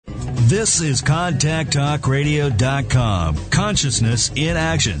This is ContactTalkRadio.com. Consciousness in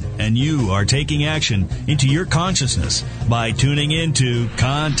action. And you are taking action into your consciousness by tuning into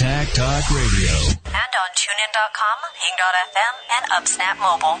Contact Talk Radio. And on TuneIn.com, Ping.fm, and UpSnap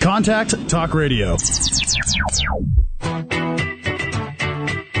Mobile. Contact Talk Radio.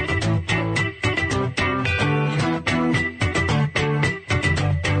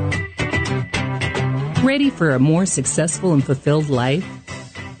 Ready for a more successful and fulfilled life?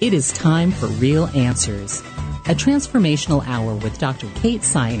 It is time for Real Answers, a transformational hour with Dr. Kate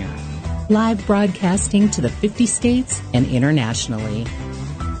Siner, live broadcasting to the 50 states and internationally.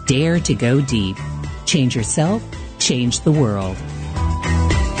 Dare to go deep. Change yourself, change the world.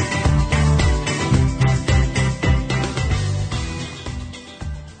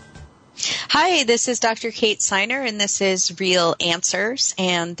 Hi, this is Dr. Kate Siner, and this is Real Answers.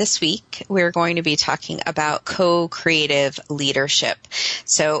 And this week, we're going to be talking about co-creative leadership.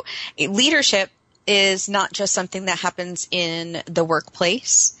 So leadership is not just something that happens in the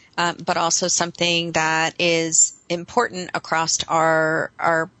workplace, but also something that is important across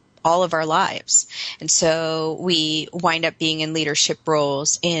all of our lives. And so we wind up being in leadership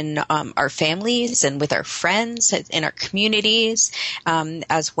roles in our families and with our friends, in our communities,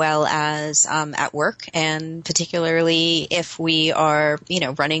 as well as at work, and particularly if we are,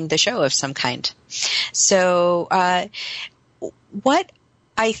 running the show of some kind. So what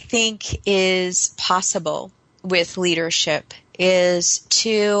I think is possible with leadership is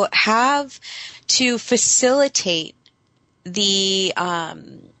to facilitate the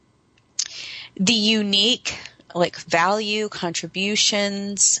unique value,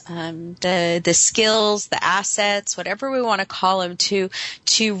 contributions, the skills, the assets, whatever we want to call them, to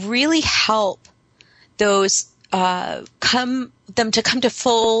really help those come to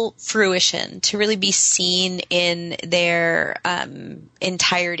full fruition, to really be seen in their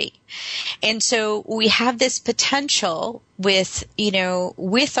entirety. And so we have this potential with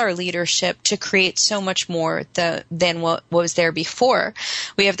our leadership to create so much more than what was there before.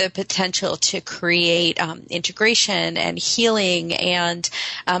 We have the potential to create integration and healing and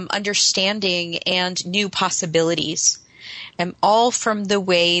understanding and new possibilities, all from the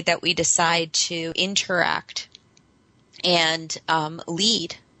way that we decide to interact and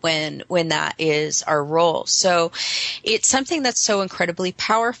lead when that is our role. So it's something that's so incredibly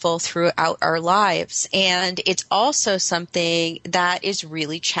powerful throughout our lives, and it's also something that is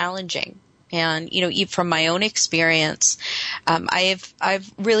really challenging. And from my own experience, I've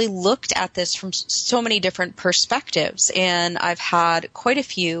really looked at this from so many different perspectives, and I've had quite a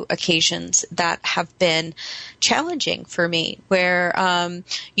few occasions that have been challenging for me, where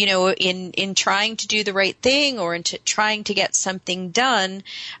in trying to do the right thing or in trying to get something done,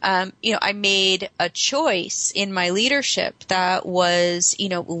 I made a choice in my leadership that was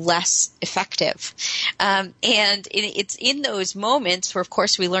less effective, and it's in those moments where, of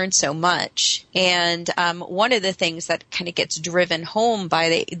course, we learn so much. And one of the things that kind of gets driven home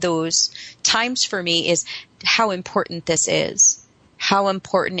by those times for me is how important this is, how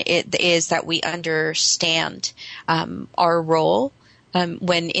important it is that we understand our role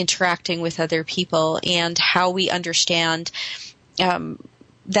when interacting with other people, and how we understand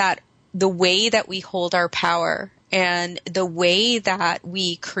that the way that we hold our power and the way that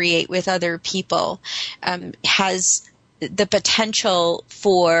we create with other people has the potential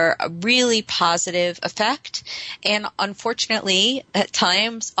for a really positive effect, and unfortunately at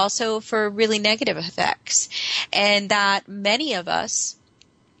times also for really negative effects. And that many of us,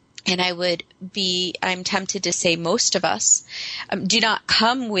 and I'm tempted to say most of us, do not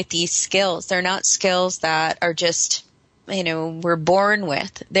come with these skills. They're not skills that are just we're born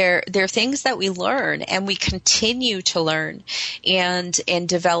with. They're things that we learn, and we continue to learn and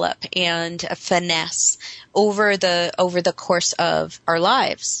develop and finesse over the course of our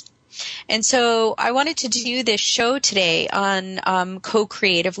lives. And so I wanted to do this show today on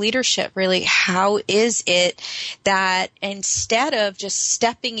co-creative leadership. Really, how is it that instead of just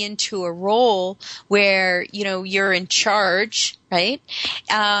stepping into a role where you're in charge, right?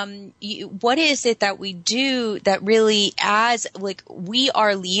 What is it that we do that really, as we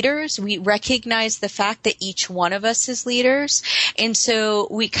are leaders, we recognize the fact that each one of us is leaders, and so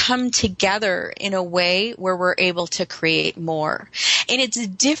we come together in a way where we're able to create more. And it's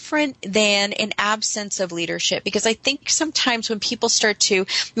different than an absence of leadership, because I think sometimes when people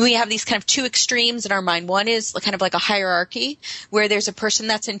we have these kind of two extremes in our mind. One is kind of like a hierarchy where there's a person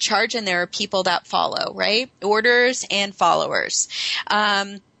that's in charge and there are people that follow, right? Orders and followers.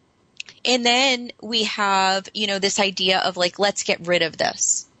 And then we have, this idea of let's get rid of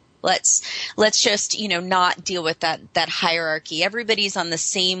this. Let's just, not deal with that hierarchy. Everybody's on the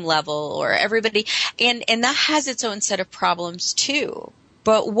same level, or everybody, and that has its own set of problems too.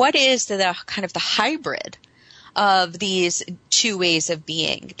 But what is the kind of the hybrid of these two ways of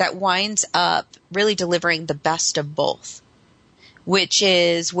being that winds up really delivering the best of both? Which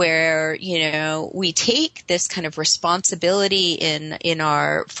is where, we take this kind of responsibility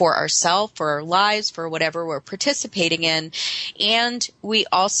for ourselves, for our lives, for whatever we're participating in. And we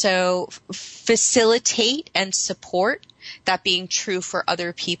also facilitate and support that being true for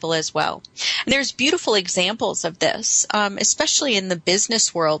other people as well. And there's beautiful examples of this, especially in the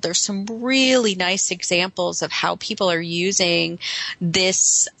business world. There's some really nice examples of how people are using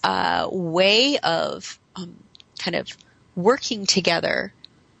this way of kind of working together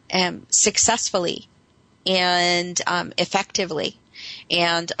successfully and effectively,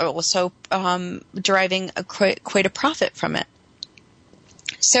 and also deriving quite a profit from it.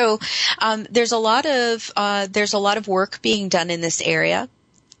 So there's a lot of work being done in this area,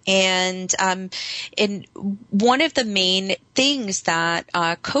 and one of the main things that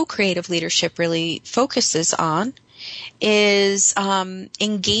co-creative leadership really focuses on is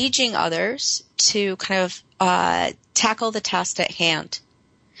engaging others to kind of tackle the task at hand.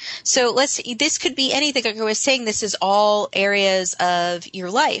 So this could be anything. Like I was saying, this is all areas of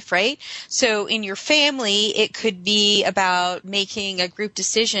your life, right? So in your family, it could be about making a group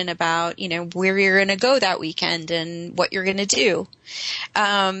decision about, where you're going to go that weekend and what you're going to do.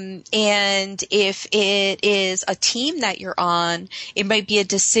 And if it is a team that you're on, it might be a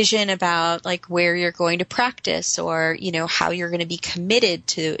decision about like where you're going to practice, or, how you're going to be committed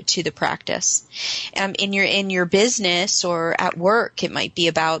to the practice. In your business or at work, it might be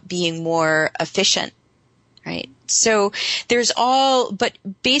about being more efficient, right? So but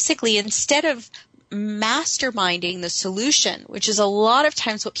basically, instead of masterminding the solution, which is a lot of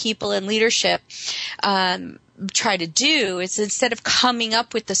times what people in leadership try to do, is instead of coming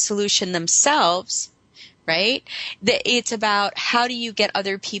up with the solution themselves, right? It's about how do you get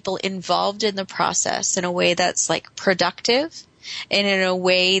other people involved in the process in a way that's like productive, and in a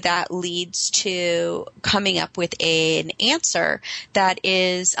way that leads to coming up with an answer that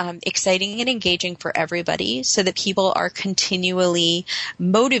is exciting and engaging for everybody, so that people are continually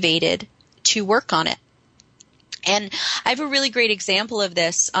motivated to work on it. And I have a really great example of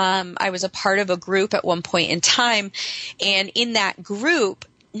this. I was a part of a group at one point in time, and in that group,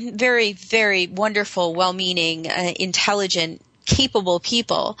 very, very wonderful, well-meaning, intelligent, capable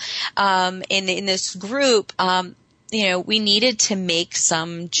people. In this group, we needed to make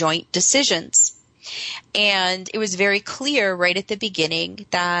some joint decisions. And it was very clear right at the beginning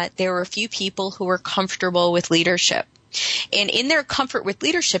that there were a few people who were comfortable with leadership. And in their comfort with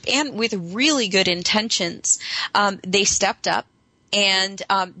leadership and with really good intentions, they stepped up and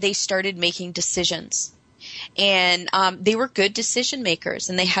they started making decisions. And they were good decision makers,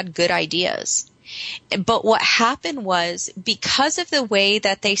 and they had good ideas. But what happened was, because of the way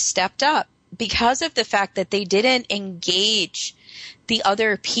that they stepped up, because of the fact that they didn't engage the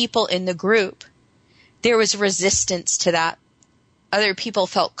other people in the group, there was resistance to that. Other people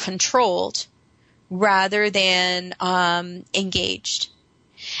felt controlled rather than engaged.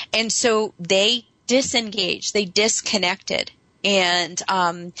 And so they disengaged, they disconnected. And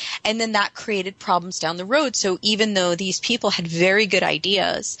then that created problems down the road. So even though these people had very good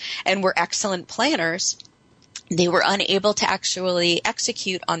ideas and were excellent planners, they were unable to actually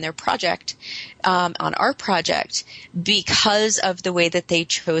execute on their project, on our project, because of the way that they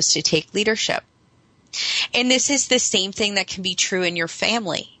chose to take leadership. And this is the same thing that can be true in your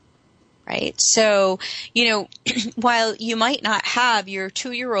family, right? So, while you might not have your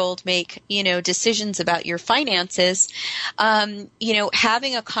 2-year-old make, decisions about your finances,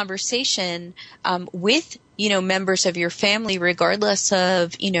 having a conversation with members of your family, regardless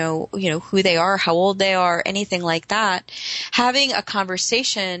of, who they are, how old they are, anything like that, having a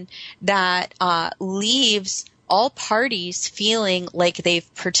conversation that leaves all parties feeling like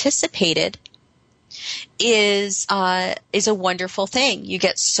they've participated is a wonderful thing. You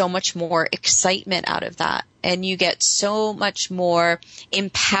get so much more excitement out of that, and you get so much more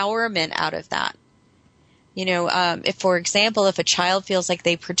empowerment out of that. If, for example, if a child feels like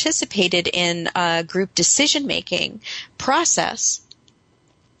they participated in a group decision-making process,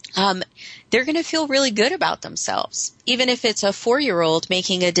 they're going to feel really good about themselves. Even if it's a 4-year-old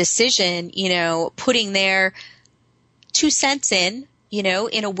making a decision, putting their 2 cents in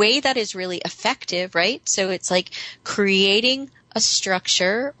a way that is really effective, right? So it's like creating a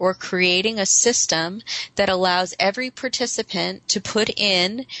structure or creating a system that allows every participant to put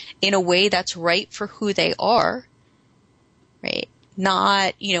in a way that's right for who they are, right?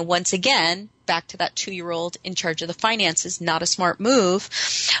 not, once again, back to that 2-year-old in charge of the finances, not a smart move,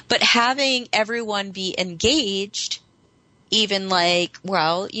 but having everyone be engaged, even like,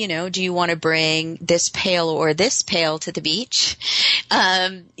 well, do you want to bring this pail or this pail to the beach?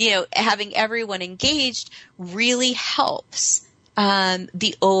 Having everyone engaged really helps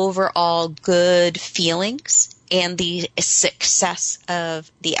the overall good feelings and the success of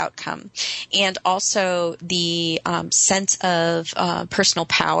the outcome, and also the sense of personal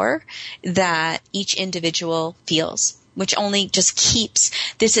power that each individual feels, which only just keeps,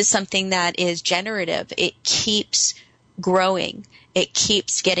 this is something that is generative. It keeps growing. It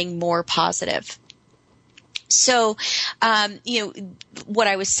keeps getting more positive. So, what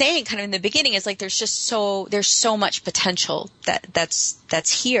I was saying kind of in the beginning is like, there's so much potential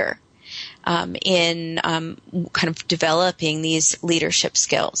that's here. In kind of developing these leadership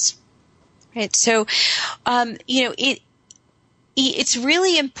skills, right? So, it's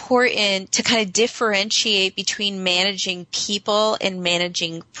really important to kind of differentiate between managing people and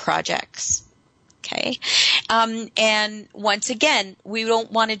managing projects. Okay. And once again, we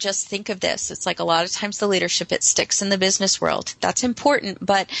don't want to just think of this. It's like a lot of times the leadership, it sticks in the business world. That's important,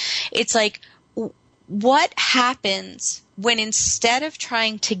 but it's like, what happens when instead of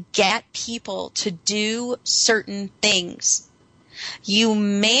trying to get people to do certain things, you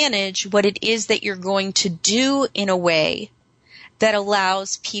manage what it is that you're going to do in a way that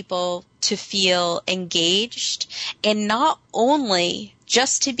allows people to feel engaged, and not only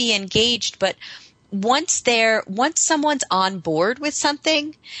just to be engaged, but once someone's on board with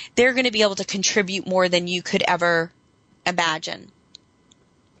something, they're going to be able to contribute more than you could ever imagine.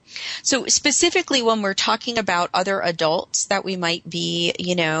 So specifically when we're talking about other adults that we might be,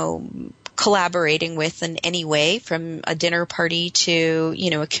 collaborating with in any way, from a dinner party to,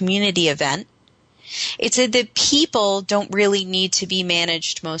 a community event, it's that people don't really need to be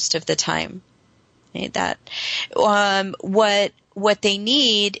managed most of the time. Right? That what they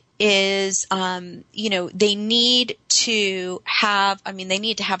need is, they need to have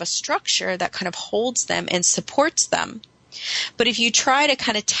a structure that kind of holds them and supports them. But if you try to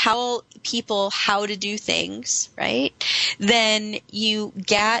kind of tell people how to do things, right, then you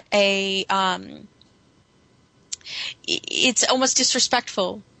get it's almost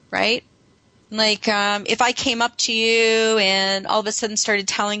disrespectful, right? Like, if I came up to you and all of a sudden started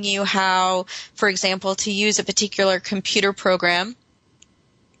telling you how, for example, to use a particular computer program,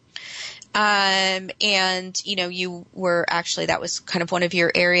 and, you were actually, that was kind of one of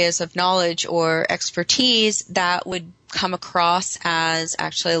your areas of knowledge or expertise, that would come across as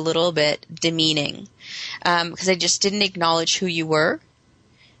actually a little bit demeaning, because I just didn't acknowledge who you were.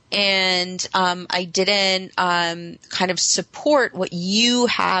 And, I didn't, kind of support what you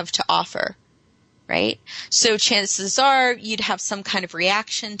have to offer. Right? So chances are you'd have some kind of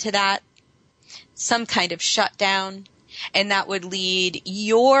reaction to that, some kind of shutdown, and that would lead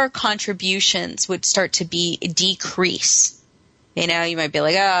your contributions would start to decrease. You might be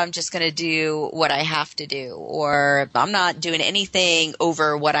like, oh, I'm just going to do what I have to do, or I'm not doing anything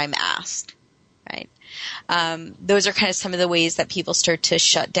over what I'm asked. Right? Those are kind of some of the ways that people start to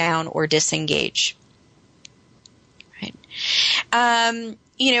shut down or disengage. Right?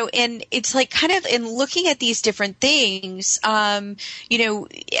 And it's like kind of in looking at these different things, at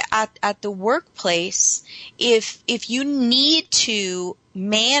the workplace, if you need to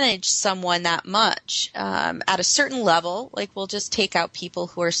manage someone that much, at a certain level, like we'll just take out people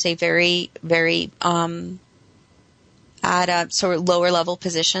who are, say, very, very, at sort of lower level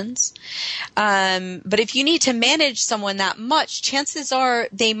positions. But if you need to manage someone that much, chances are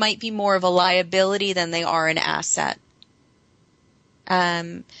they might be more of a liability than they are an asset.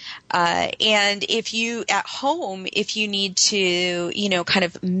 And if you, at home, if you need to, kind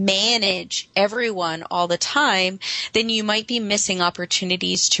of manage everyone all the time, then you might be missing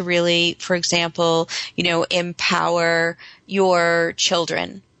opportunities to really, for example, empower your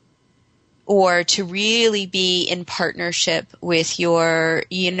children, or to really be in partnership with your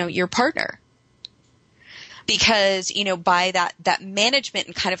partner. Because, by that management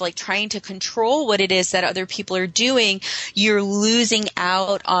and kind of like trying to control what it is that other people are doing, you're losing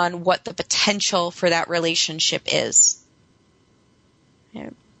out on what the potential for that relationship is. Yeah.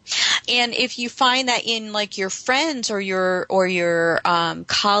 And if you find that in like your friends or your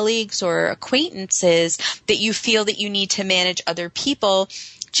colleagues or acquaintances that you feel that you need to manage other people,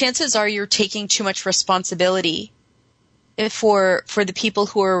 chances are you're taking too much responsibility for the people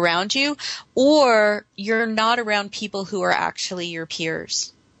who are around you, or you're not around people who are actually your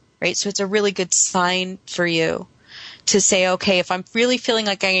peers, right? So it's a really good sign for you to say, okay, if I'm really feeling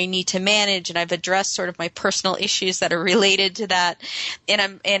like I need to manage and I've addressed sort of my personal issues that are related to that,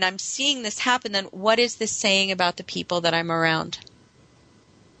 and I'm seeing this happen, then what is this saying about the people that I'm around?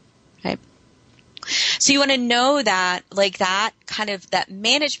 Right? So you want to know that, like, that kind of, that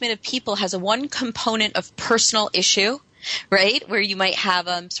management of people has a one component of personal issue, right? Where you might have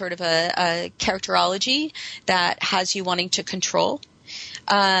sort of a characterology that has you wanting to control,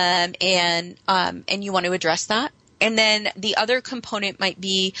 and you want to address that. And then the other component might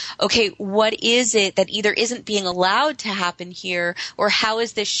be, okay, what is it that either isn't being allowed to happen here, or how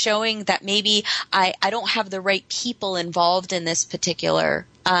is this showing that maybe I don't have the right people involved in this particular,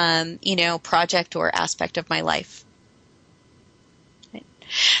 project or aspect of my life?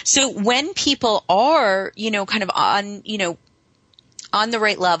 So when people are, kind of on the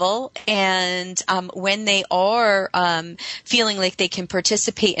right level, and when they are feeling like they can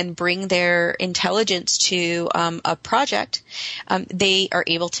participate and bring their intelligence to a project, they are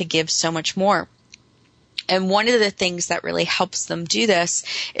able to give so much more. And one of the things that really helps them do this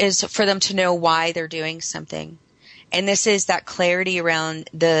is for them to know why they're doing something. And this is that clarity around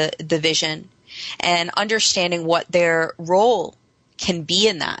the vision and understanding what their role can be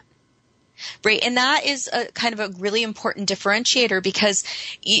in that. Right. And that is a kind of a really important differentiator, because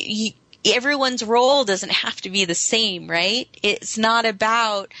everyone's role doesn't have to be the same, right? It's not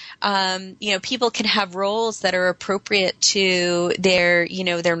about, people can have roles that are appropriate to their,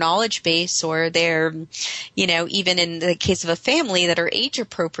 their knowledge base, or their, even in the case of a family, that are age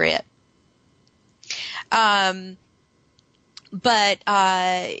appropriate. But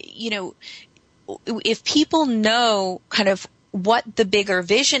if people know kind of what the bigger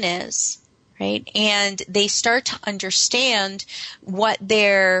vision is, right, and they start to understand what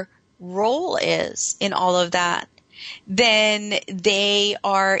their role is in all of that, then they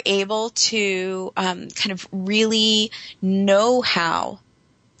are able to kind of really know how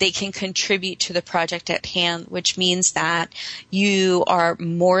they can contribute to the project at hand, which means that you are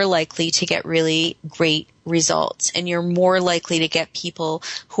more likely to get really great results, and you're more likely to get people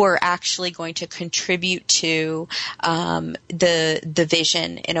who are actually going to contribute to the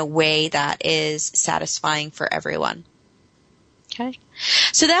vision in a way that is satisfying for everyone. Okay.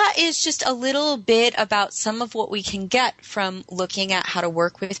 So that is just a little bit about some of what we can get from looking at how to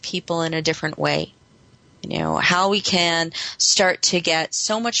work with people in a different way. How we can start to get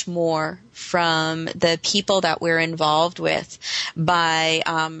so much more from the people that we're involved with by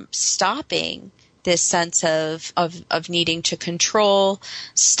stopping this sense of needing to control,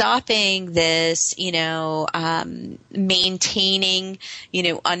 stopping this, maintaining,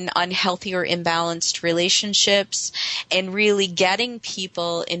 unhealthy or imbalanced relationships, and really getting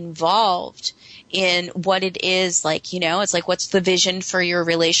people involved in what it is like, it's like, what's the vision for your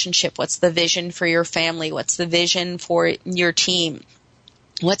relationship? What's the vision for your family? What's the vision for your team?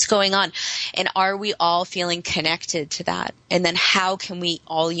 What's going on? And are we all feeling connected to that? And then how can we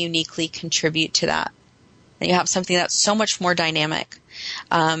all uniquely contribute to that? And you have something that's so much more dynamic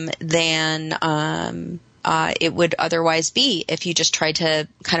than it would otherwise be if you just tried to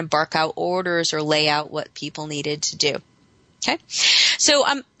kind of bark out orders or lay out what people needed to do. Okay. So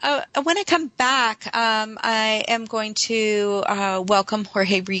when I come back, I am going to welcome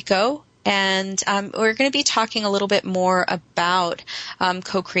Jorge Rico, and we're going to be talking a little bit more about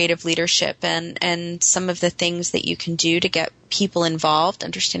co-creative leadership and some of the things that you can do to get people involved,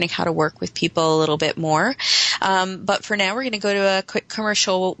 understanding how to work with people a little bit more. But for now, we're going to go to a quick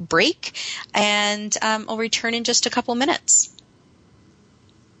commercial break, and I'll return in just a couple minutes.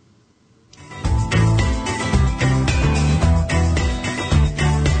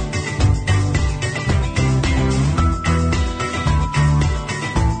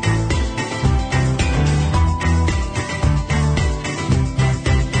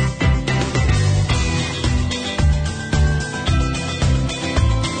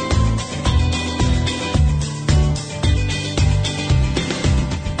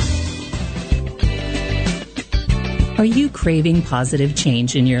 Are you craving positive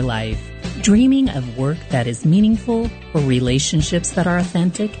change in your life? Dreaming of work that is meaningful or relationships that are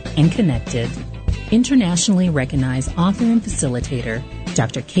authentic and connected? Internationally recognized author and facilitator,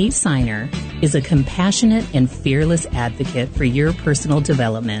 Dr. Kate Siner, is a compassionate and fearless advocate for your personal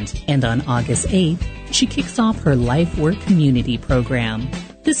development. And on August 8th, she kicks off her Life Work Community program.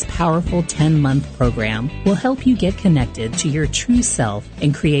 This powerful 10-month program will help you get connected to your true self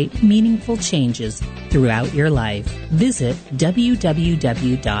and create meaningful changes throughout your life. Visit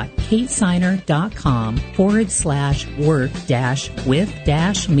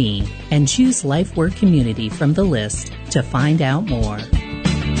www.katesiner.com/work-with-me and choose Life Work Community from the list to find out more.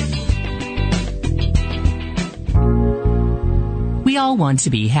 all want to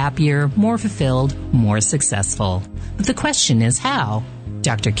be happier, more fulfilled, more successful. But the question is how?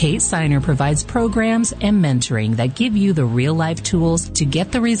 Dr. Kate Siner provides programs and mentoring that give you the real-life tools to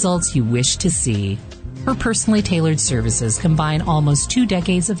get the results you wish to see. Her personally tailored services combine almost 2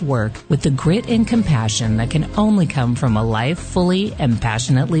 decades of work with the grit and compassion that can only come from a life fully and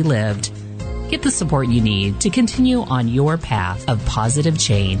passionately lived. Get the support you need to continue on your path of positive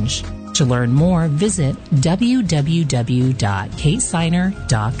change. To learn more, visit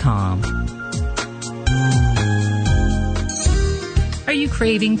www.katesiner.com. Are you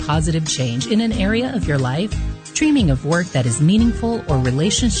craving positive change in an area of your life? Dreaming of work that is meaningful or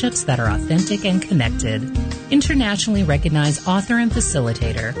relationships that are authentic and connected? Internationally recognized author and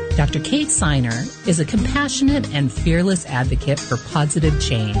facilitator, Dr. Kate Siner is a compassionate and fearless advocate for positive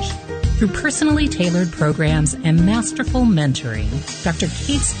change. Through personally tailored programs and masterful mentoring, Dr.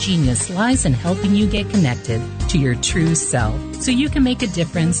 Kate's genius lies in helping you get connected to your true self so you can make a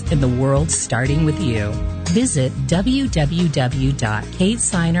difference in the world starting with you. Visit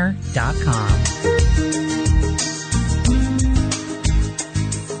www.katesiner.com.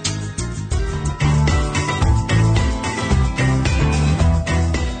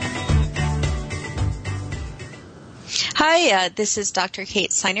 Hi, this is Dr. Kate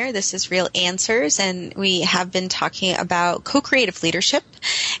Siner. This is Real Answers, and we have been talking about co-creative leadership.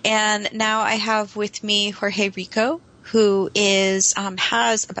 And now I have with me Jorge Rico, who is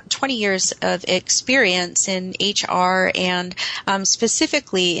has about 20 years of experience in HR and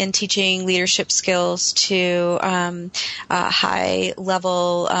specifically in teaching leadership skills to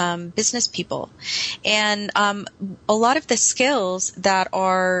high-level business people. And a lot of the skills that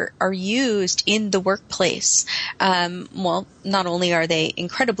are used in the workplace, well, not only are they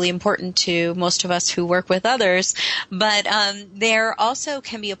incredibly important to most of us who work with others, but they're also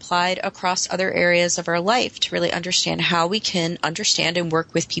can be applied across other areas of our life to really understand how we can understand and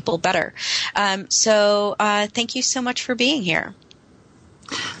work with people better. So thank you so much for being here.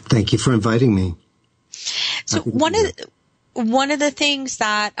 Thank you for inviting me. So one of the things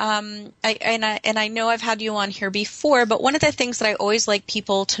that I know I've had you on here before, but one of the things that I always like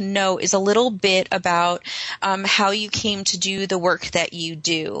people to know is a little bit about how you came to do the work that you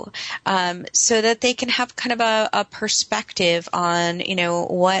do, so that they can have kind of a perspective on, you know,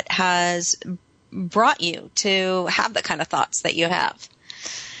 what has brought you to have the kind of thoughts that you have.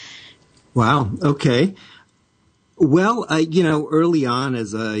 Wow. Okay. Well, early on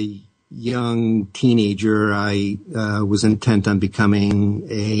as a young teenager, I was intent on becoming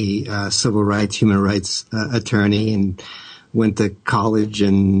a civil rights, human rights attorney, and went to college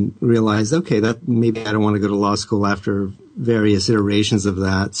and realized, okay, that maybe I don't want to go to law school after various iterations of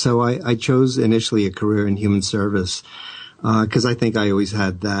that. So I chose initially a career in human service because I think I always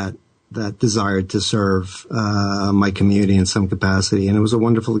had that desire to serve my community in some capacity, and it was a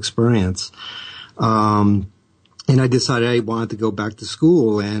wonderful experience. And I decided I wanted to go back to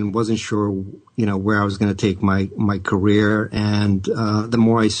school and wasn't sure, where I was going to take my career. And the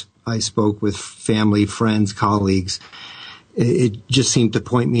more I spoke with family, friends, colleagues, it just seemed to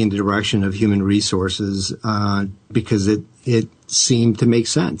point me in the direction of human resources because it seemed to make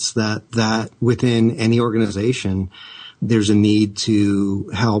sense that within any organization, there's a need to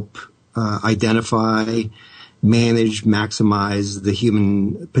help identify, manage, maximize the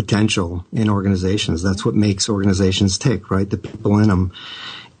human potential in organizations. That's what makes organizations tick, right? The people in them.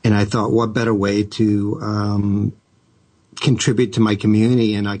 And I thought, what better way to contribute to my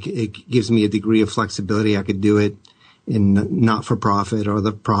community? And it gives me a degree of flexibility. I could do it in not-for-profit or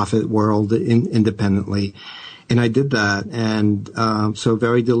the profit world independently. And I did that. And so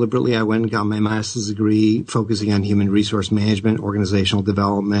very deliberately, I went and got my master's degree focusing on human resource management, organizational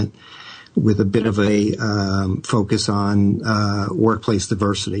development, with a bit of a focus on workplace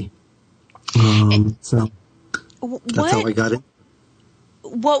diversity. So that's how I got it.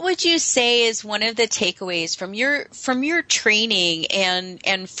 What would you say is one of the takeaways from your training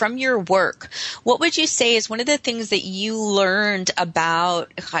and from your work? What would you say is one of the things that you learned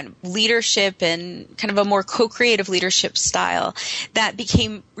about kind of leadership and kind of a more co-creative leadership style that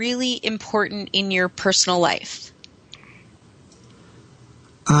became really important in your personal life?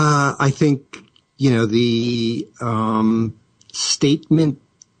 I think, the statement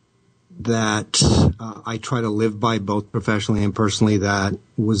that I try to live by both professionally and personally that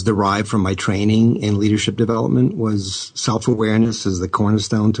was derived from my training in leadership development was self-awareness is the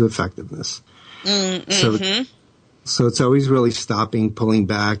cornerstone to effectiveness. Mm-hmm. So it's always really stopping, pulling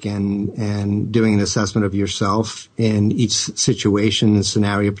back, and doing an assessment of yourself in each situation and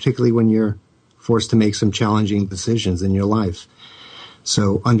scenario, particularly when you're forced to make some challenging decisions in your life.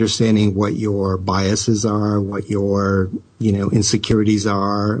 So understanding what your biases are, what your, insecurities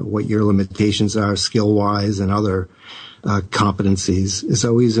are, what your limitations are skill-wise and other competencies is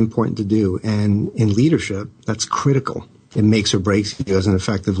always important to do. And in leadership, that's critical. It makes or breaks you as an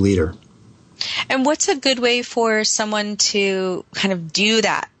effective leader. And what's a good way for someone to kind of do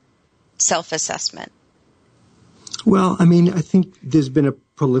that self-assessment? Well, I think there's been a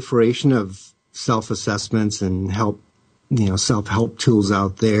proliferation of self-assessments and self-help tools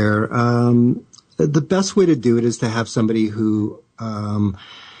out there. The best way to do it is to have somebody who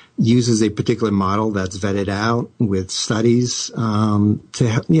uses a particular model that's vetted out with studies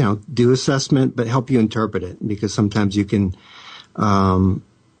to do assessment, but help you interpret it, because sometimes you can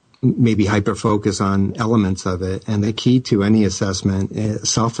maybe hyper-focus on elements of it. And the key to any assessment,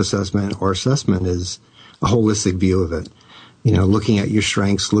 self-assessment or assessment, is a holistic view of it. Looking at your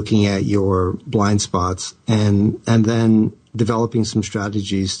strengths, looking at your blind spots, and then developing some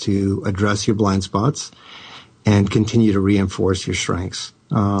strategies to address your blind spots and continue to reinforce your strengths.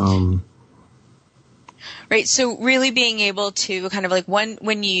 Right. So really being able to kind of like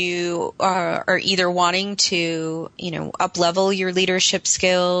when you are either wanting to, up level your leadership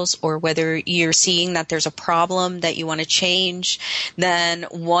skills, or whether you're seeing that there's a problem that you want to change, then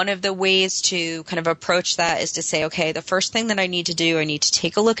one of the ways to kind of approach that is to say, okay, the first thing that I need to do, I need to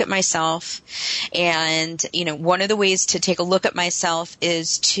take a look at myself. And, one of the ways to take a look at myself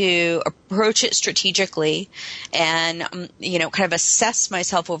is to approach it strategically and, kind of assess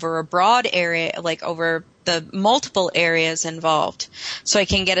myself over a broad area, like over the multiple areas involved, so I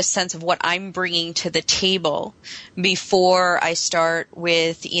can get a sense of what I'm bringing to the table before I start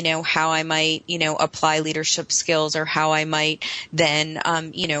with, how I might, apply leadership skills, or how I might then,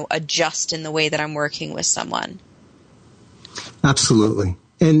 adjust in the way that I'm working with someone. Absolutely.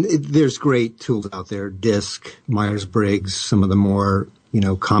 And there's great tools out there, DISC, Myers-Briggs, some of the more,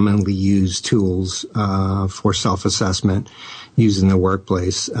 commonly used tools for self-assessment used in the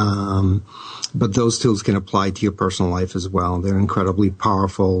workplace. But those tools can apply to your personal life as well. They're incredibly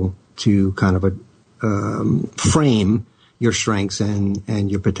powerful to kind of frame your strengths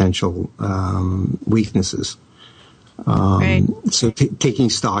and your potential weaknesses. Right. So taking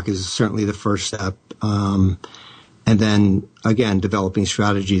stock is certainly the first step. And then, again, developing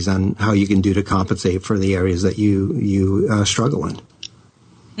strategies on how you can do to compensate for the areas that you struggle in.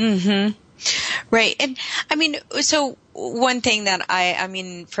 Mm-hmm. Right. And so one thing that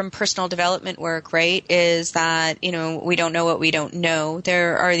from personal development work, right, is that, we don't know what we don't know.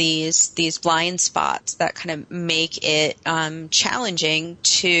 There are these blind spots that kind of make it challenging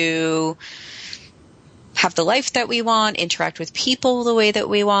to have the life that we want, interact with people the way that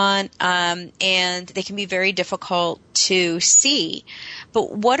we want, and they can be very difficult to see.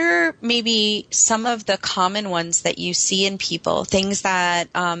 But what are maybe some of the common ones that you see in people, things that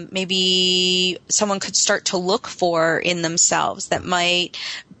maybe someone could start to look for in themselves that might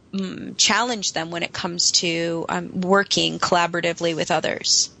challenge them when it comes to working collaboratively with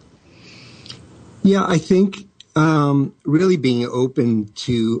others? Yeah, I think really being open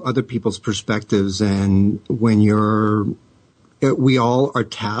to other people's perspectives, and when we all are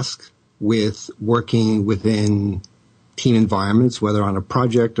tasked with working within team environments, whether on a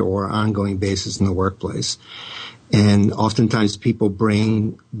project or ongoing basis in the workplace. And oftentimes people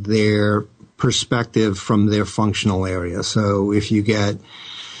bring their perspective from their functional area. So if you get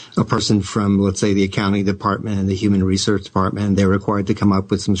a person from, let's say, the accounting department and the human research department, they're required to come up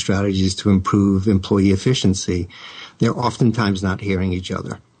with some strategies to improve employee efficiency. They're oftentimes not hearing each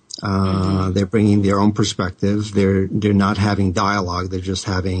other. They're bringing their own perspective. They're not having dialogue. They're just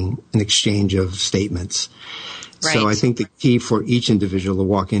having an exchange of statements. Right. So I think the key for each individual to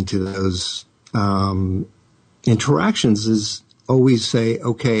walk into those interactions is always say,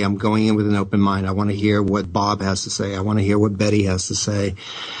 okay, I'm going in with an open mind. I want to hear what Bob has to say. I want to hear what Betty has to say.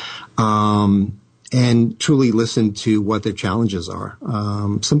 And truly listen to what their challenges are.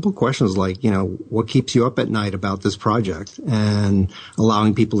 Simple questions like, what keeps you up at night about this project? And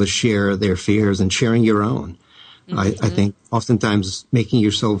allowing people to share their fears and sharing your own. Mm-hmm. I think oftentimes making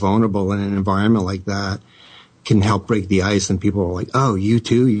yourself vulnerable in an environment like that can help break the ice, and people are like, oh, you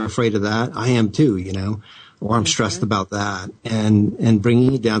too? You're afraid of that? I am too, or I'm stressed about that. And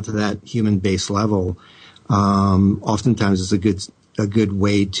bringing it down to that human-based level, oftentimes is a good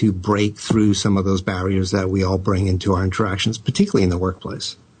way to break through some of those barriers that we all bring into our interactions, particularly in the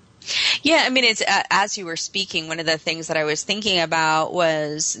workplace. Yeah, it's as you were speaking, one of the things that I was thinking about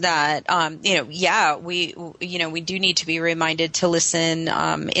was that we do need to be reminded to listen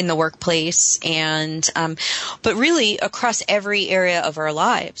in the workplace, and but really across every area of our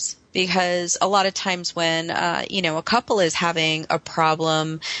lives. because a lot of times when, a couple is having a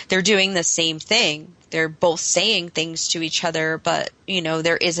problem, they're doing the same thing. They're both saying things to each other, but,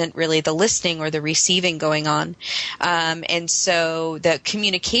 there isn't really the listening or the receiving going on. And so the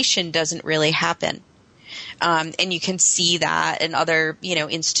communication doesn't really happen. And you can see that in other,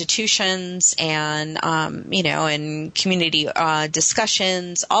 institutions and, in community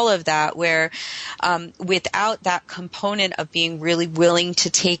discussions, all of that, where without that component of being really willing to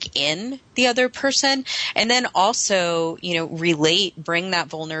take in the other person and then also, relate, bring that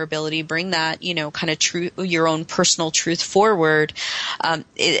vulnerability, bring that, kind of truth, your own personal truth forward,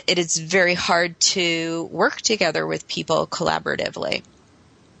 it is very hard to work together with people collaboratively.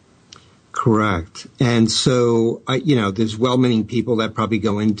 Correct. And so, there's well-meaning people that probably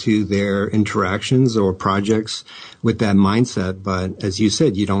go into their interactions or projects with that mindset. But as you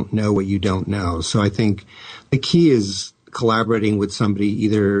said, you don't know what you don't know. So I think the key is collaborating with somebody,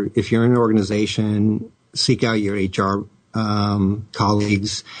 either if you're in an organization, seek out your HR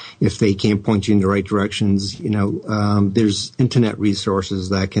colleagues. If they can't point you in the right directions, there's internet resources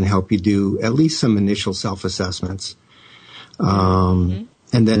that can help you do at least some initial self-assessments.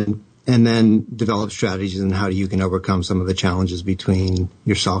 And then develop strategies on how you can overcome some of the challenges between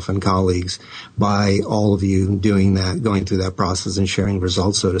yourself and colleagues by all of you doing that, going through that process and sharing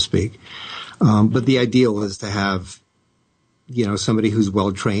results, so to speak. But the ideal is to have, somebody who's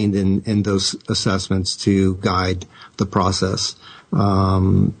well trained in those assessments to guide the process.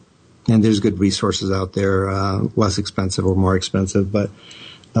 And there's good resources out there, less expensive or more expensive, but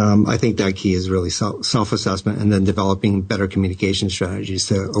I think that key is really self-assessment and then developing better communication strategies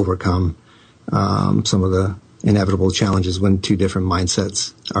to overcome some of the inevitable challenges when two different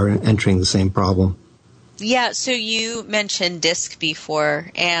mindsets are entering the same problem. Yeah, so you mentioned DISC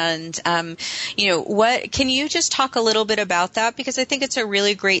before, and what can you just talk a little bit about that, because I think it's a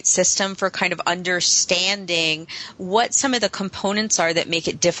really great system for kind of understanding what some of the components are that make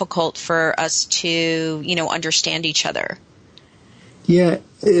it difficult for us to understand each other. Yeah,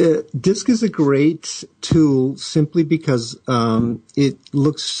 DISC is a great tool simply because it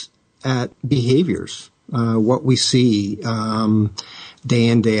looks at behaviors, what we see day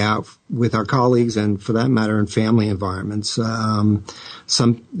in, day out with our colleagues and, for that matter, in family environments. And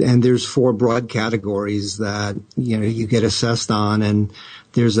there's 4 broad categories that you get assessed on, and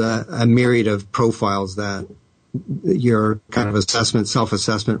there's a myriad of profiles that your kind of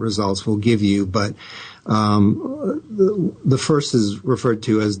self-assessment results will give you, but the first is referred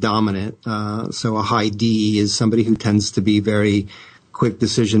to as dominant. So a high D is somebody who tends to be very quick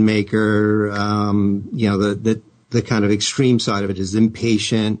decision maker. The kind of extreme side of it is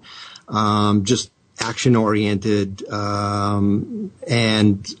impatient, just action oriented,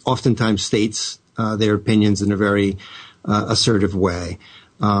 and oftentimes states their opinions in a very assertive way.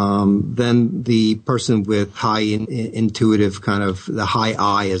 Then the person with high intuitive, kind of the high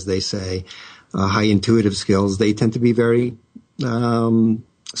I, as they say, high intuitive skills, they tend to be very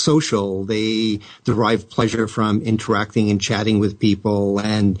social. They derive pleasure from interacting and chatting with people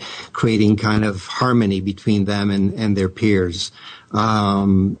and creating kind of harmony between them and their peers.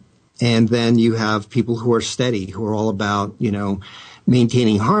 And then you have people who are steady, who are all about,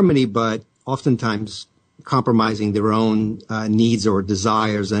 maintaining harmony, but oftentimes compromising their own needs or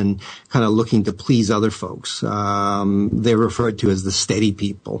desires and kind of looking to please other folks. They're referred to as the steady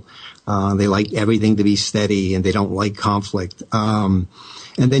people. They like everything to be steady and they don't like conflict.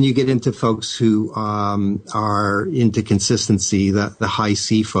 And then you get into folks who are into consistency, the high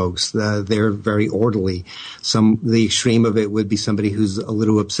C folks. They're very orderly. The extreme of it would be somebody who's a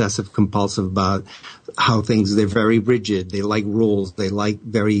little obsessive compulsive about how they're very rigid. They like rules. They like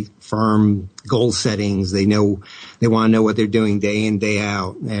very firm goal settings. They want to know what they're doing day in, day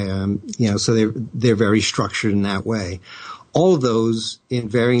out. So they're very structured in that way. All of those, in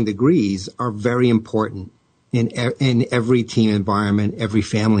varying degrees, are very important in every team environment, every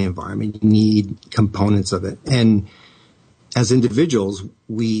family environment. You need components of it. And as individuals,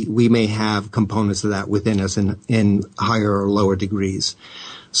 we may have components of that within us in higher or lower degrees.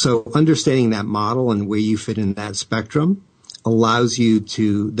 So understanding that model and where you fit in that spectrum allows you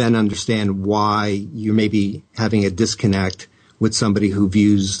to then understand why you may be having a disconnect with somebody who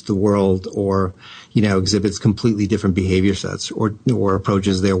views the world or, exhibits completely different behavior sets or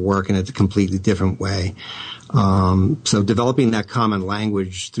approaches their work in a completely different way. So developing that common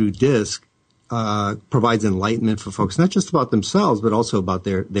language through DISC provides enlightenment for folks, not just about themselves, but also about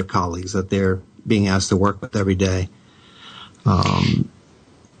their colleagues that they're being asked to work with every day.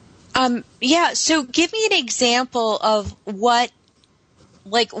 So give me an example of what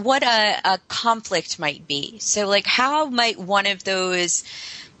a conflict might be. So how might one of those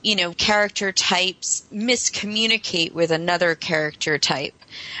character types miscommunicate with another character type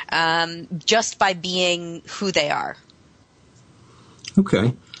just by being who they are.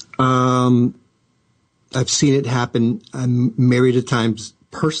 Okay. I've seen it happen a myriad of times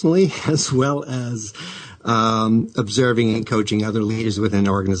personally, as well as observing and coaching other leaders within an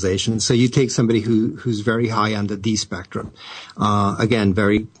organization. So you take somebody who's very high on the D spectrum. Again,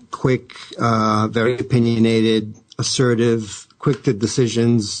 very quick, very opinionated, assertive, quick to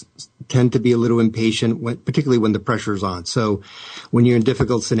decisions, tend to be a little impatient, particularly when the pressure is on. So when you're in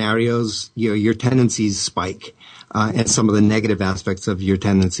difficult scenarios, your tendencies spike. And some of the negative aspects of your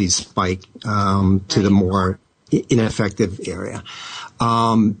tendencies spike to the more ineffective area.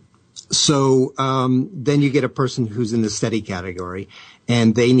 So then you get a person who's in the steady category,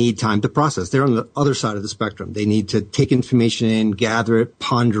 and they need time to process. They're on the other side of the spectrum. They need to take information in, gather it,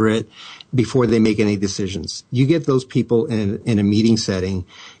 ponder it before they make any decisions. You get those people in a meeting setting,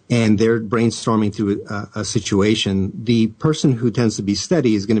 and they're brainstorming through a situation. The person who tends to be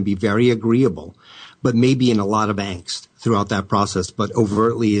steady is going to be very agreeable, but maybe in a lot of angst throughout that process, but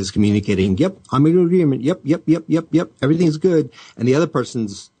overtly is communicating, yep, I'm in agreement, yep, everything's good. And the other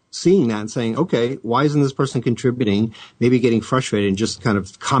person's seeing that and saying, okay, why isn't this person contributing? Maybe getting frustrated and just kind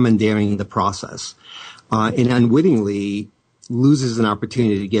of commandeering the process. And unwittingly loses an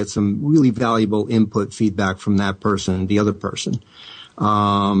opportunity to get some really valuable input feedback from that person, the other person.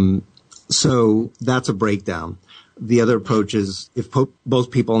 So that's a breakdown. The other approach is if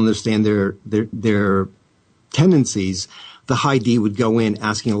both people understand their tendencies, the high D would go in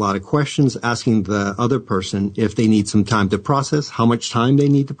asking a lot of questions, asking the other person if they need some time to process, how much time they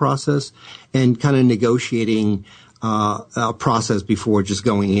need to process, and kind of negotiating a process before just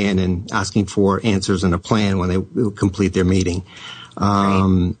going in and asking for answers and a plan when they complete their meeting.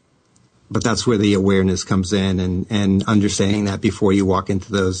 Right. But that's where the awareness comes in, and understanding that before you walk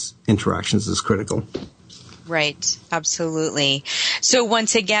into those interactions is critical. Right. Absolutely. So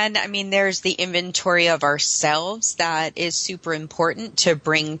once again, there's the inventory of ourselves that is super important to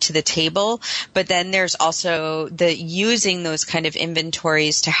bring to the table. But then there's also the using those kind of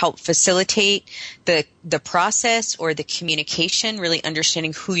inventories to help facilitate the process or the communication, really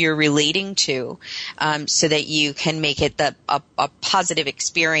understanding who you're relating to, so that you can make it a positive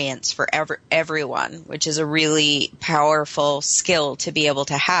experience for everyone, which is a really powerful skill to be able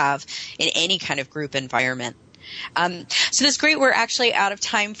to have in any kind of group environment. So that's great. We're actually out of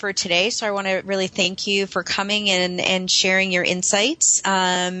time for today. So I want to really thank you for coming in and sharing your insights.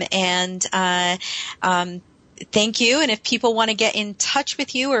 Thank you. And if people want to get in touch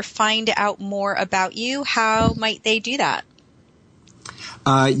with you or find out more about you, how might they do that?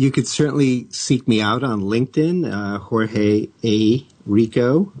 You could certainly seek me out on LinkedIn, Jorge A.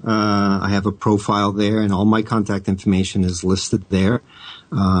 Rico. I have a profile there, and all my contact information is listed there.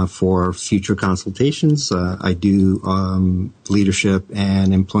 For future consultations, I do leadership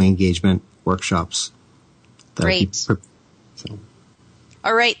and employee engagement workshops. Great.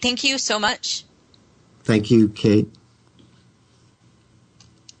 All right. Thank you so much. Thank you, Kate.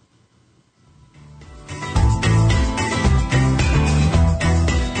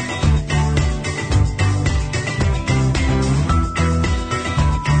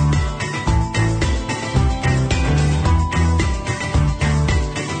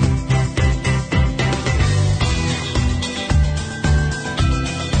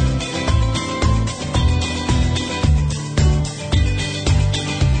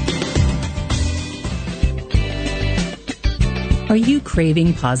 Are you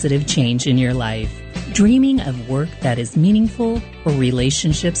craving positive change in your life? Dreaming of work that is meaningful or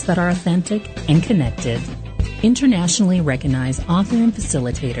relationships that are authentic and connected? Internationally recognized author and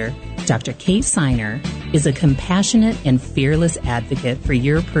facilitator, Dr. Kate Siner, is a compassionate and fearless advocate for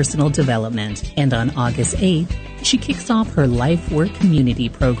your personal development. And on August 8th, she kicks off her Life Work Community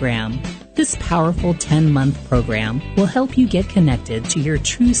program. This powerful 10-month program will help you get connected to your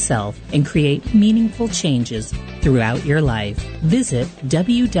true self and create meaningful changes throughout your life. Visit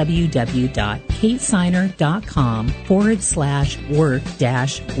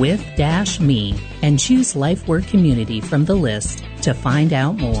www.katesiner.com/work-with-me and choose Life Work Community from the list to find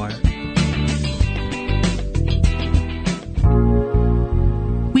out more.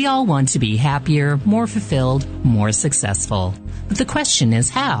 We all want to be happier, more fulfilled, more successful. But the question is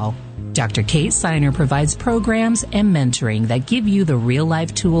how? Dr. Kate Siner provides programs and mentoring that give you the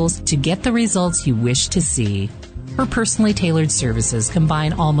real-life tools to get the results you wish to see. Her personally tailored services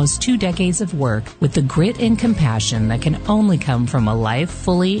combine almost 2 decades of work with the grit and compassion that can only come from a life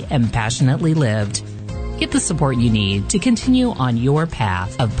fully and passionately lived. Get the support you need to continue on your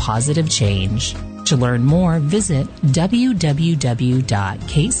path of positive change. To learn more, visit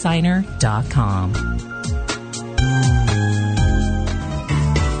www.katesigner.com.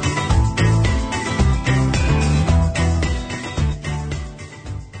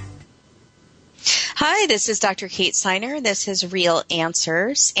 Hi, this is Dr. Kate Signer. This is Real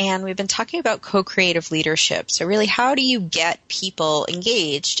Answers, and we've been talking about co-creative leadership. So really, how do you get people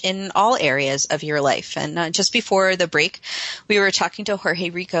engaged in all areas of your life? And just before the break, we were talking to Jorge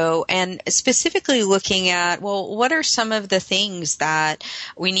Rico and specifically looking at, well, what are some of the things that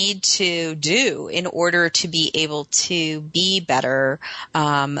we need to do in order to be able to be better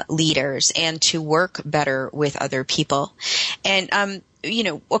leaders and to work better with other people? And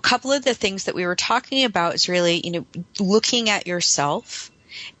a couple of the things that we were talking about is really, looking at yourself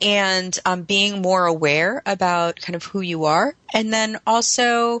and being more aware about kind of who you are, and then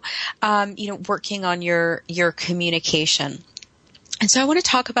also, working on your communication. And so I want to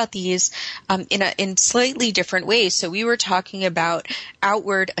talk about these in slightly different ways. So we were talking about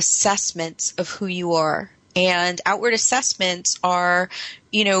outward assessments of who you are. And outward assessments are,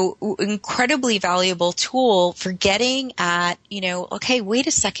 incredibly valuable tool for getting at, okay, wait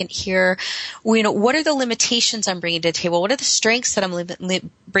a second here. What are the limitations I'm bringing to the table? What are the strengths that I'm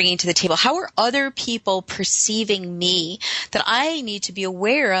bringing to the table? How are other people perceiving me that I need to be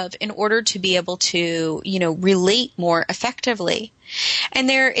aware of in order to be able to, relate more effectively? And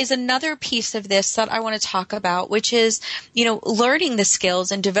there is another piece of this that I want to talk about, which is, learning the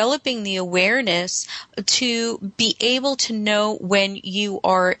skills and developing the awareness to be able to know when you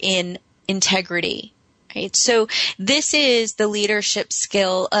are in integrity. Right. So this is the leadership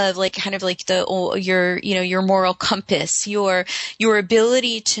skill of your moral compass, your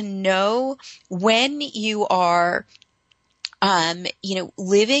ability to know when you are,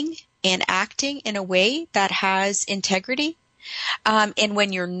 living and acting in a way that has integrity. And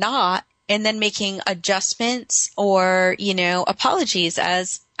when you're not, and then making adjustments or, apologies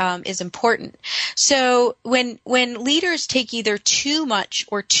as is important. So when leaders take either too much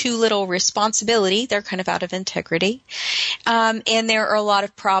or too little responsibility, they're kind of out of integrity. And there are a lot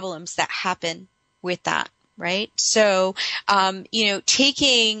of problems that happen with that. Right? So,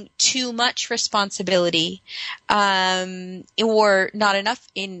 taking too much responsibility, or not enough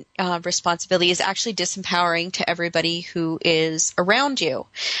in responsibility is actually disempowering to everybody who is around you.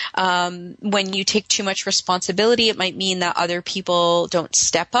 When you take too much responsibility, it might mean that other people don't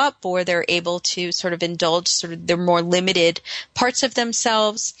step up, or they're able to sort of indulge sort of their more limited parts of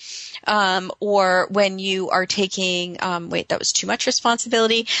themselves. Or when you are taking, that was too much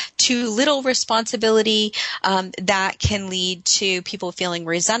responsibility, too little responsibility, that can lead to people feeling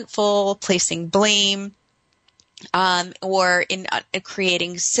resentful, placing blame, or in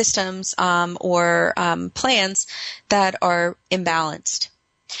creating systems, or plans that are imbalanced.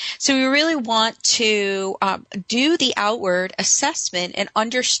 So we really want to do the outward assessment and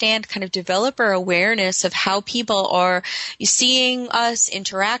understand, kind of develop our awareness of how people are seeing us,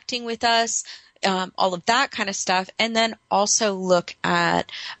 interacting with us, all of that kind of stuff. And then also look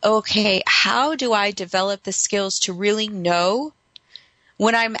at, okay, how do I develop the skills to really know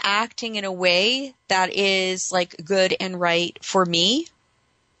when I'm acting in a way that is like good and right for me?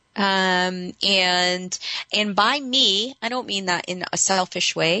 And by me, I don't mean that in a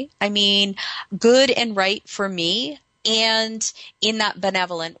selfish way. I mean good and right for me, and in that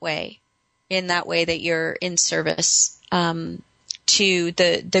benevolent way, in that way that you're in service to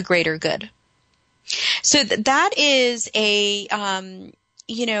the greater good. So that is a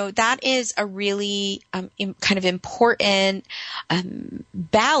that is a really kind of important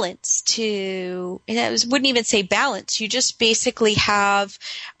balance to, and I wouldn't even say balance. You just basically have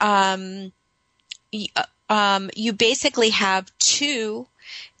you basically have two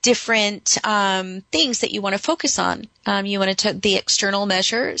different things that you want to focus on. You want to take the external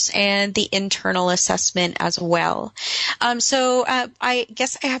measures and the internal assessment as well. So I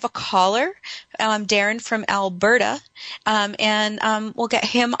guess I have a caller, Darren from Alberta, and we'll get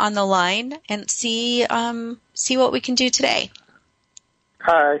him on the line and see what we can do today.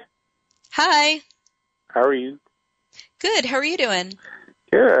 Hi. Hi. How are you? Good. How are you doing?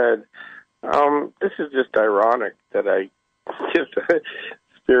 Good. This is just ironic that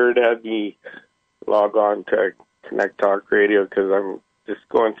Spirit had me log on to Connect Talk Radio because I'm just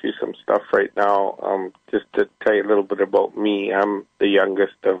going through some stuff right now. Just to tell you a little bit about me, I'm the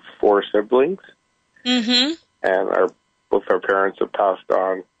youngest of 4 siblings, and both our parents have passed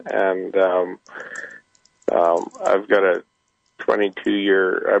on. And I've got a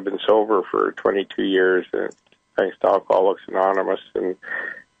 22-year. I've been sober for 22 years, thanks to Alcoholics Anonymous, and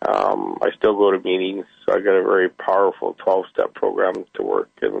I still go to meetings. So I got a very powerful 12-step program to work,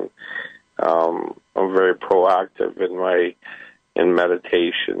 and I'm very proactive in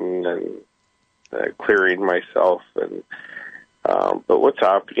meditation and clearing myself. And but what's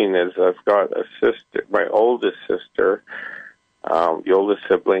happening is I've got a sister, my oldest sister, the oldest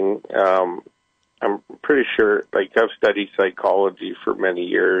sibling. I'm pretty sure, like, I've studied psychology for many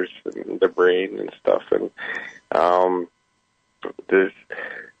years and the brain and stuff, and this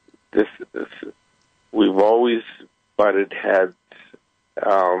we've always butted heads,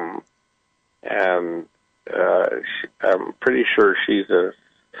 and I'm pretty sure she's a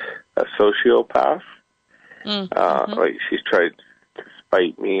sociopath. Mm-hmm. Like, she's tried to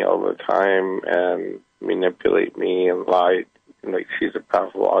spite me all the time and manipulate me and lie. Like, she's a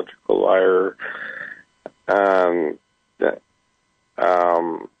pathological liar.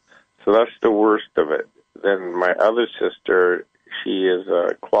 So that's the worst of it. Then my other sister, she is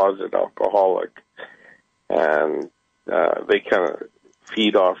a closet alcoholic, and they kind of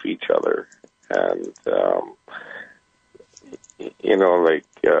feed off each other, and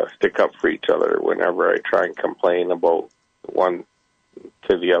stick up for each other whenever I try and complain about one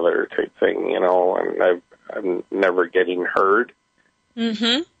to the other type thing, and I'm never getting heard.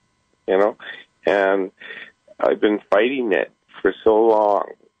 Mm-hmm. And I've been fighting it for so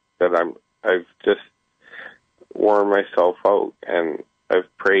long that I've just worn myself out, and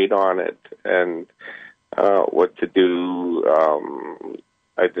I've prayed on it and what to do.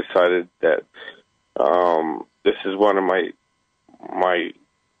 I decided that this is one of my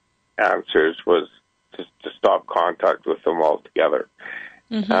answers was just to stop contact with them altogether.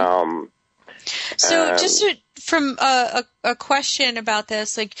 Mm-hmm. So just from a question about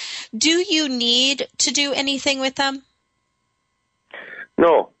this, like, do you need to do anything with them?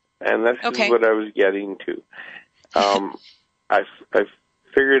 No, and that's okay. What I was getting to. I've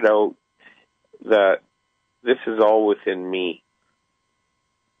figured out that this is all within me,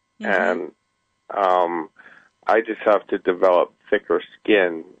 and I just have to develop thicker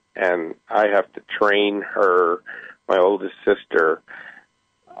skin, and I have to train her, my oldest sister,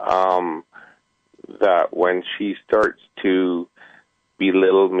 that when she starts to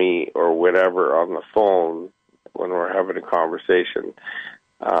belittle me or whatever on the phone when we're having a conversation,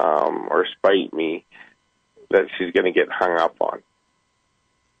 or spite me, that she's going to get hung up on.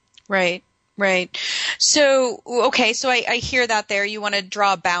 Right. So, okay, so I hear that there. You want to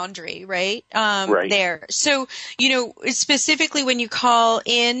draw a boundary, right? Right. There. So, specifically when you call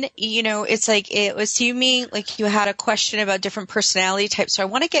in, it's like, assuming like you had a question about different personality types. So I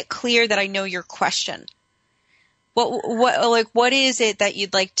want to get clear that I know your question. What is it that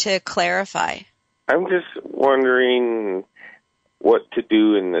you'd like to clarify? I'm just wondering what to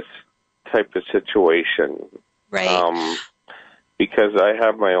do in this type of situation. Right. Because I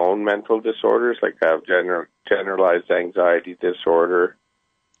have my own mental disorders, like I have generalized anxiety disorder.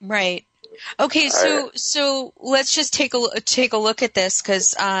 Right. Okay, so let's just take a look at this,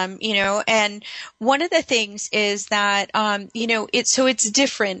 because and one of the things is that it's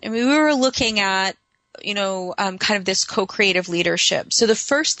different. I mean, we were looking at kind of this co-creative leadership. So the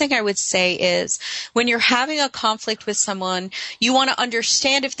first thing I would say is when you're having a conflict with someone, you want to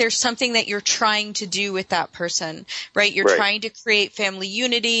understand if there's something that you're trying to do with that person, right? You're trying to create family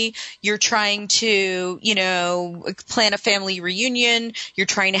unity. You're trying to, plan a family reunion. You're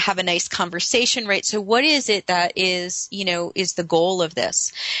trying to have a nice conversation, right? So what is it that is the goal of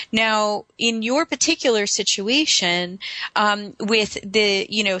this? Now, in your particular situation, with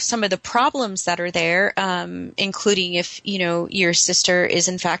the, some of the problems that are there, including if, your sister is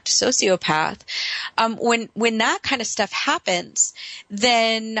in fact a sociopath, when that kind of stuff happens,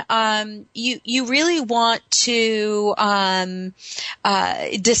 then you really want to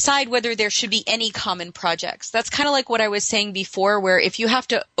decide whether there should be any common projects. That's kind of like what I was saying before, where if you have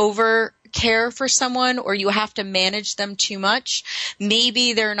to care for someone or you have to manage them too much,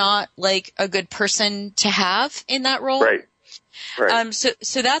 maybe they're not like a good person to have in that role. Right. Right.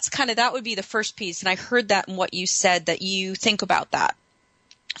 So that's that would be the first piece. And I heard that in what you said, that you think about that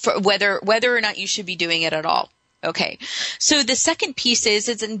for whether or not you should be doing it at all. Okay. So the second piece is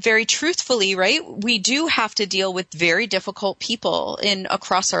very truthfully, right? We do have to deal with very difficult people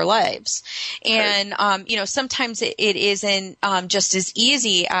across our lives. And, sometimes it isn't, just as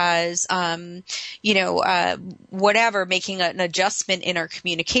easy as, making an adjustment in our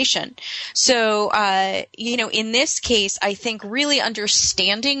communication. So, in this case, I think really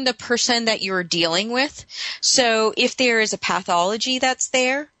understanding the person that you're dealing with. So if there is a pathology that's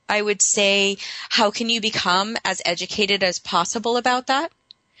there, I would say, how can you become as educated as possible about that?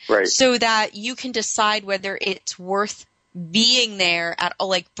 Right. So that you can decide whether it's worth being there at all,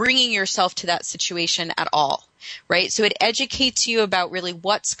 like bringing yourself to that situation at all, right? So it educates you about really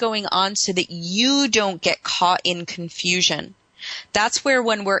what's going on so that you don't get caught in confusion. That's where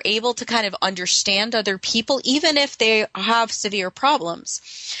when we're able to kind of understand other people, even if they have severe problems,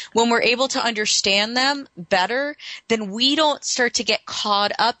 when we're able to understand them better, then we don't start to get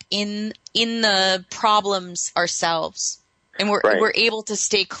caught up in the problems ourselves. And we're able to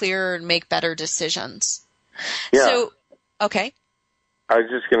stay clearer and make better decisions. Yeah. So, okay. I was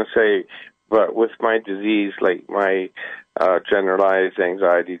just going to say, but with my disease, like my generalized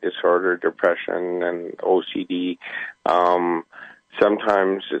anxiety disorder, depression, and OCD,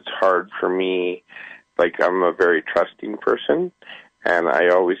 sometimes it's hard for me. Like, I'm a very trusting person, and I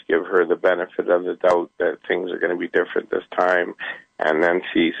always give her the benefit of the doubt that things are going to be different this time. And then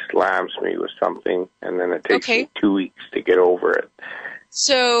she slams me with something, and then it takes me 2 weeks to get over it.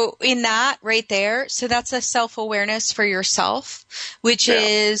 So in that right there, so that's a self-awareness for yourself, which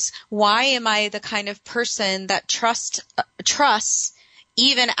is, why am I the kind of person that trusts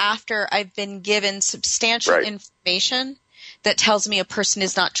even after I've been given substantial information that tells me a person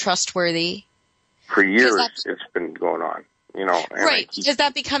is not trustworthy? For years, it's been going on. Right, because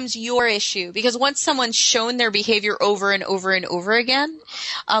that becomes your issue. Because once someone's shown their behavior over and over and over again,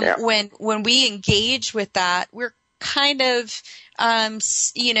 when we engage with that, we're kind of,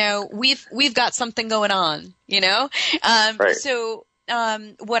 we've got something going on, So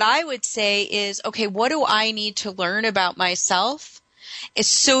what I would say is, okay, what do I need to learn about myself? Is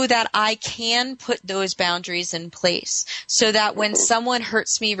so that I can put those boundaries in place, so that when someone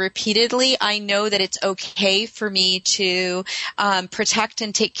hurts me repeatedly, I know that it's okay for me to protect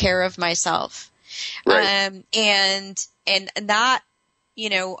and take care of myself. And that,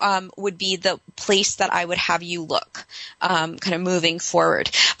 would be the place that I would have you look, kind of moving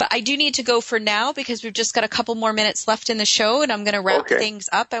forward. But I do need to go for now because we've just got a couple more minutes left in the show, and I'm going to wrap things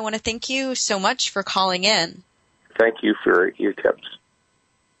up. I want to thank you so much for calling in. Thank you for your tips.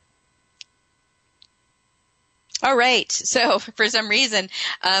 All right. So for some reason,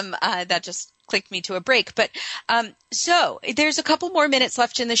 that just clicked me to a break. But so there's a couple more minutes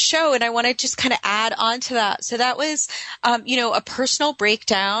left in the show, and I want to just kind of add on to that. So that was, a personal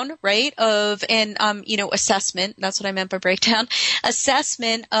breakdown, right, of an, assessment. That's what I meant by breakdown.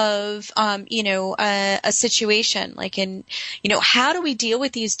 Assessment of, a situation, like how do we deal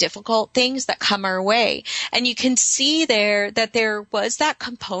with these difficult things that come our way? And you can see there that there was that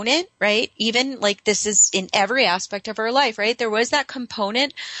component, right? Even like this is in every aspect of our life, right? There was that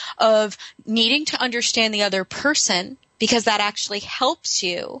component of needing to understand the other person, because that actually helps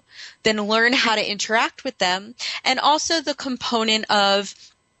you then learn how to interact with them. And also the component of,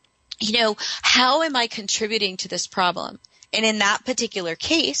 how am I contributing to this problem? And in that particular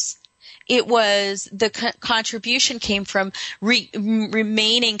case, it was the contribution came from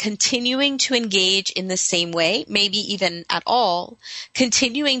continuing to engage in the same way, maybe even at all,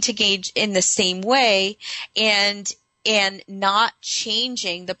 continuing to engage in the same way, and not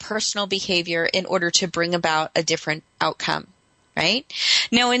changing the personal behavior in order to bring about a different outcome, right?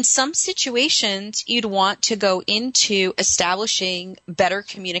 Now, in some situations, you'd want to go into establishing better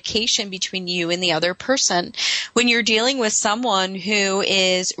communication between you and the other person. When you're dealing with someone who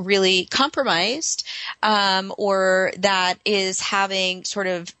is really compromised, or that is having sort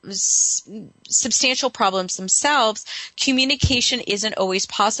of substantial problems themselves, communication isn't always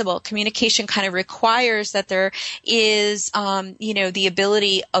possible. Communication kind of requires that there is, the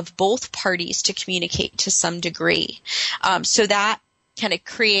ability of both parties to communicate to some degree. So that kind of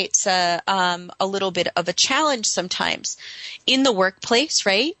creates a little bit of a challenge sometimes in the workplace,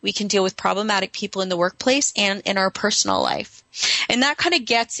 right? We can deal with problematic people in the workplace and in our personal life. And that kind of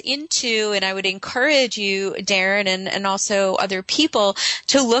gets into, and I would encourage you, Darren, and also other people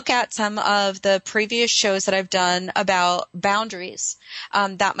to look at some of the previous shows that I've done about boundaries.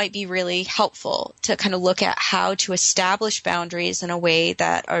 That might be really helpful to kind of look at how to establish boundaries in a way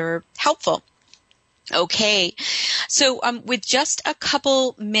that are helpful. Okay, so with just a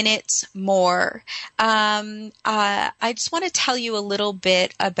couple minutes more, I just want to tell you a little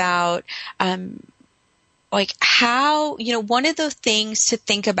bit about how, one of the things to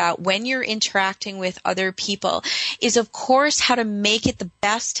think about when you're interacting with other people is, of course, how to make it the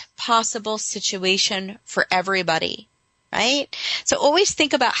best possible situation for everybody. Right? So always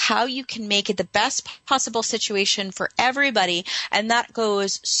think about how you can make it the best possible situation for everybody. And that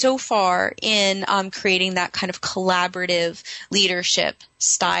goes so far in creating that kind of collaborative leadership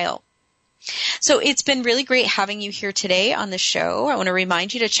style. So it's been really great having you here today on the show. I want to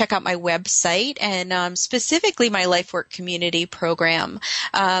remind you to check out my website and specifically my Life Work Community program,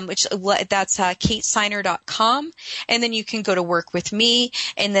 that's katesigner.com. And then you can go to Work With Me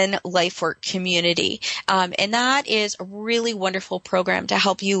and then Life Work Community. And that is a really wonderful program to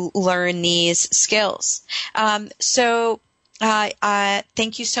help you learn these skills.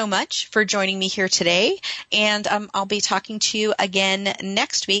 Thank you so much for joining me here today, and I'll be talking to you again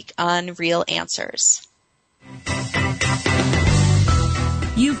next week on Real Answers.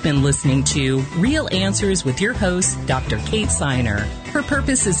 You've been listening to Real Answers with your host, Dr. Kate Signer. Her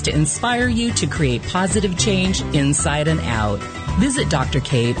purpose is to inspire you to create positive change inside and out. Visit Dr.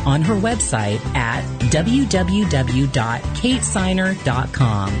 Kate on her website at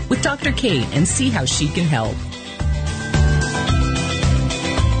www.katesigner.com with Dr. Kate and see how she can help.